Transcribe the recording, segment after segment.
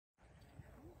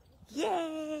เย้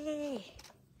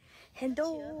เฮนโด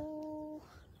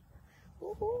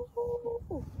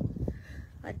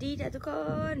สวัสดีจ้ะทุกค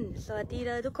นสวัสดีเ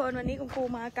ลยทุกคนวันนี้คุณครู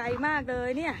มาไกลมากเลย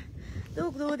เนี่ยลู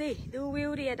กดูดิดูวิ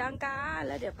วดิดังกาแ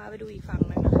ล้วเดี๋ยวพาไปดูอีกฝั่ง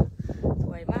นึงนะส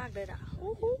วยมากเลยอ่ะ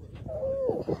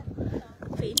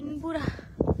ฟินบูดา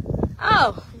อ้าว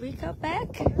we come back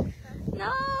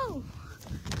no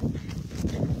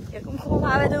เดี๋ยวคุณครูพ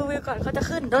าไปดูวิวก่อนเขาจะ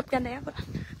ขึ้นรถกันแล้ว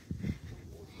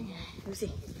ดูสิ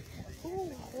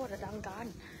โคตรดังการ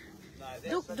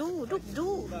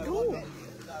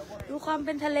ดูความเ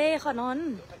ป็นทะเลขอนอน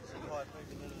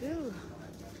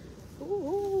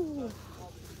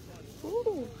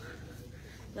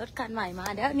รถคันใหม่มา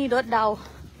เดี๋ยวนี่รถเดา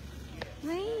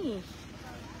นี่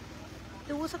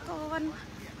ดูสกอน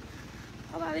เ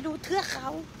อาไปดูเทือกเขา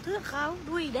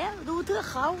ดูอีกแล้วดูเทือก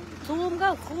เขาซูมก็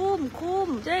คุม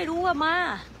จะได้รู้ว่ามา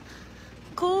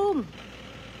คุม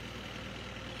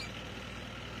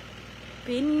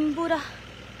ปินบูดา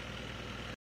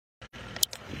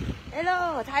เฮลโล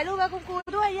ถ่ายรูปกับคุณครู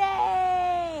ด้วยเย้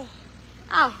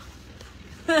อ้าว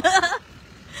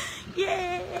เย้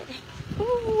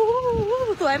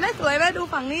สวยไหมดู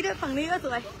ฝั่งนี้ด้วยฝั่งนี้ก็ส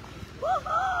วย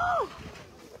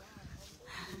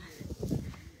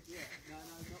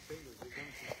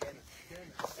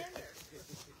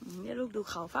เนี่ยลูกดู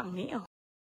เขาฝั่งนี้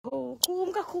โอ้คุ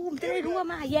มจะได้รู้ว่า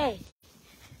มาเย่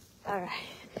alright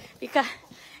because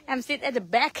I'm sit at the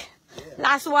back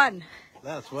last one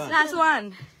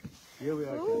Here we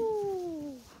are.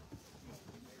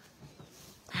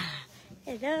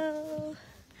 Hello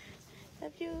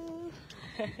love you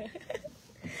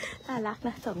น่ารักน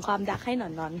ะส่งความดักให้หน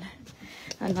อน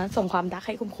ส่งความดักใ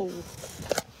ห้คุณครู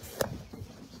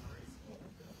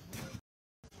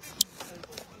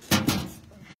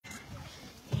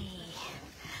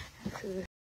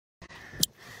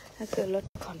ถ้าคือรถ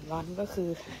ขอนร้อนก็คือ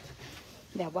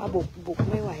แบบว่าบุก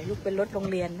ไม่ไหวลูกเป็นรถโรง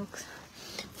เรียนลูก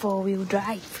four wheel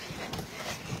drive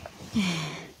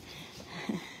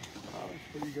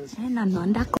นอน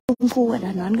ดักคุณครูอ่ะ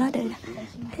นอนก็เดิน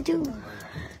ให้ดู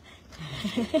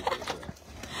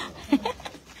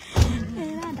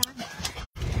น่าดัก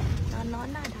นอน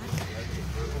น่าดัก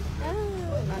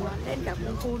นอนเล่นกับคุ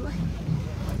ณครูด้วย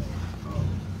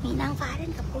มีนางฟ้าเล่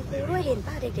นกับคุณครูด้วยเห็น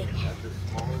ป่ะเด็ก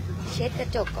ๆเช็ดกระ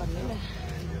จกก่อนนี่เลย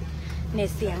เน็ต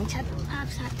เสียงชัดภาพ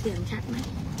ชัดเสียงชัดไหม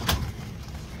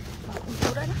บอกคุณครู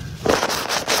ด้วยนะ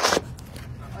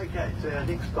Okay, so our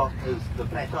next stop is the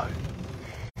plateau.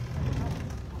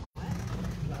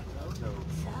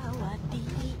 สวัสดี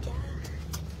จ้า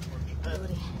ดู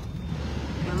ดิ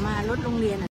มารถโรงเ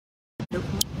รียนอ่ะดู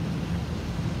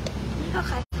นี่ก็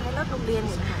คล้ายรถโรงเรียนอ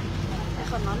ยู่นะแต่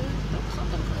คนนั้นเขา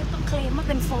ต้องเคลมว่าเ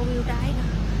ป็น 4 wheel drive นะ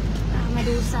มา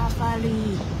ดูซาฟารี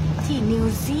ที่นิว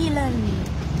ซีแลนด์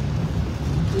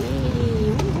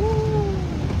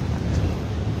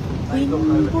วิน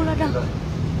บูรดา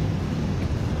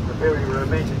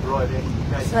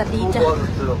สวัสดีจ้า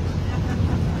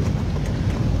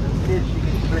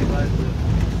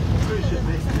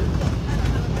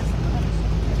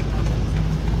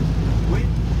When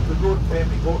the Gordon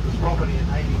family bought this property in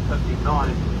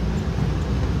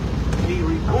 1859, he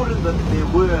reported that there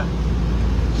were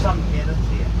some tenants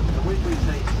here. And when we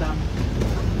say some,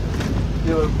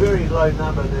 there were a very low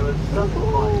number. There was something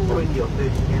like 20 or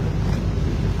 30 tenants.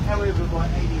 However, by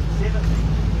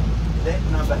 1870, that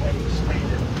number had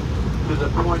expanded to the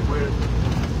point where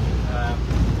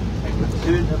it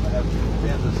concerned him about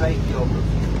the safety of them.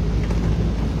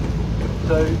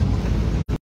 So,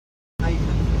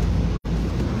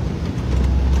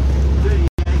 30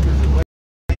 acres of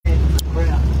land,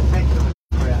 ground, maximum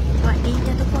ground. สวัสดี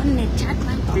จ้าทุกคนเน็ตชัดไหม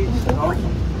บอกคุณครูด้วย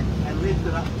And left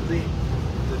it up to them,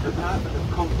 the Department of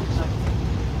Compensation.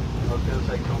 I was going to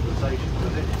say compensation,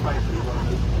 but that's basically what it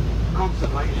is.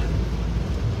 Conservation